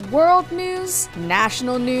world news,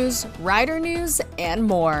 national news, rider news, and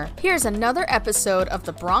more. Here's another episode of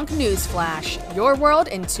the Bronc News Flash, your world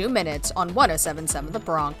in 2 minutes on 107.7 The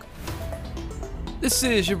Bronc. This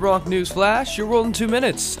is your Bronc News Flash, your world in 2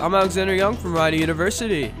 minutes. I'm Alexander Junge from Rider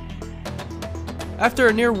University. After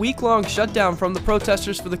a near week-long shutdown from the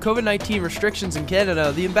protesters for the COVID-19 restrictions in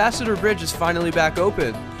Canada, the Ambassador Bridge is finally back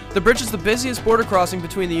open. The bridge is the busiest border crossing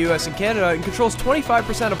between the US and Canada and controls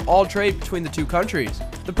 25% of all trade between the two countries.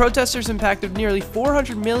 The protesters impacted nearly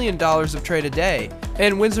 $400 million of trade a day,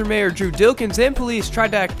 and Windsor Mayor Drew Dilkins and police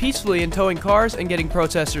tried to act peacefully in towing cars and getting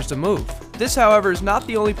protesters to move. This, however, is not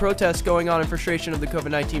the only protest going on in frustration of the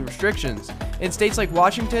COVID-19 restrictions. In states like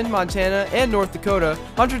Washington, Montana, and North Dakota,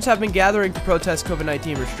 hundreds have been gathering to protest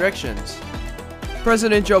COVID-19 restrictions.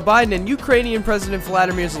 President Joe Biden and Ukrainian President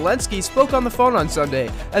Vladimir Zelensky spoke on the phone on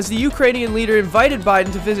Sunday, as the Ukrainian leader invited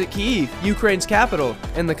Biden to visit Kyiv, Ukraine's capital,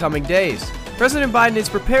 in the coming days. President Biden is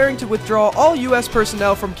preparing to withdraw all U.S.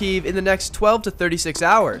 personnel from Kyiv in the next 12 to 36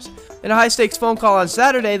 hours. In a high-stakes phone call on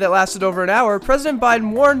Saturday that lasted over an hour, President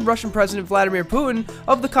Biden warned Russian President Vladimir Putin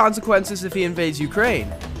of the consequences if he invades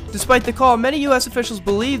Ukraine. Despite the call, many U.S. officials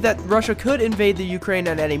believe that Russia could invade the Ukraine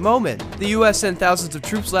at any moment. The U.S. sent thousands of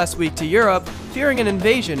troops last week to Europe, fearing an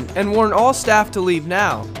invasion, and warned all staff to leave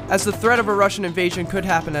now, as the threat of a Russian invasion could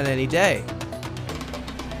happen at any day.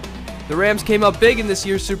 The Rams came up big in this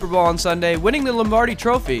year's Super Bowl on Sunday, winning the Lombardi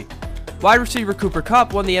Trophy. Wide receiver Cooper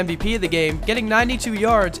Kupp won the MVP of the game, getting 92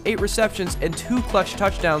 yards, 8 receptions, and 2 clutch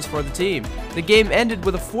touchdowns for the team. The game ended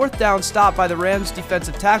with a 4th down stop by the Rams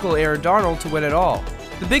defensive tackle Aaron Donald to win it all.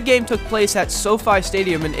 The big game took place at SoFi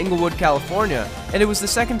Stadium in Inglewood, California, and it was the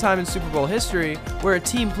second time in Super Bowl history where a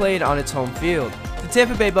team played on its home field. The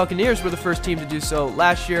Tampa Bay Buccaneers were the first team to do so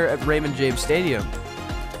last year at Raymond James Stadium.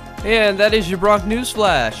 And that is your Bronc News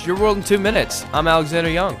Flash, your world in 2 minutes. I'm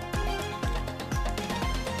Alexander Junge.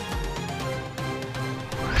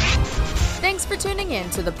 Thanks for tuning in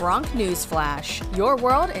to the Bronc News Flash, your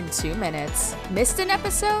world in 2 minutes. Missed an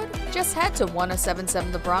episode? Just head to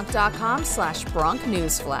 1077thebronc.com/Bronc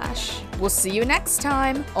News Flash. We'll see you next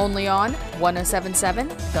time, only on 107.7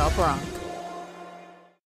 The Bronc.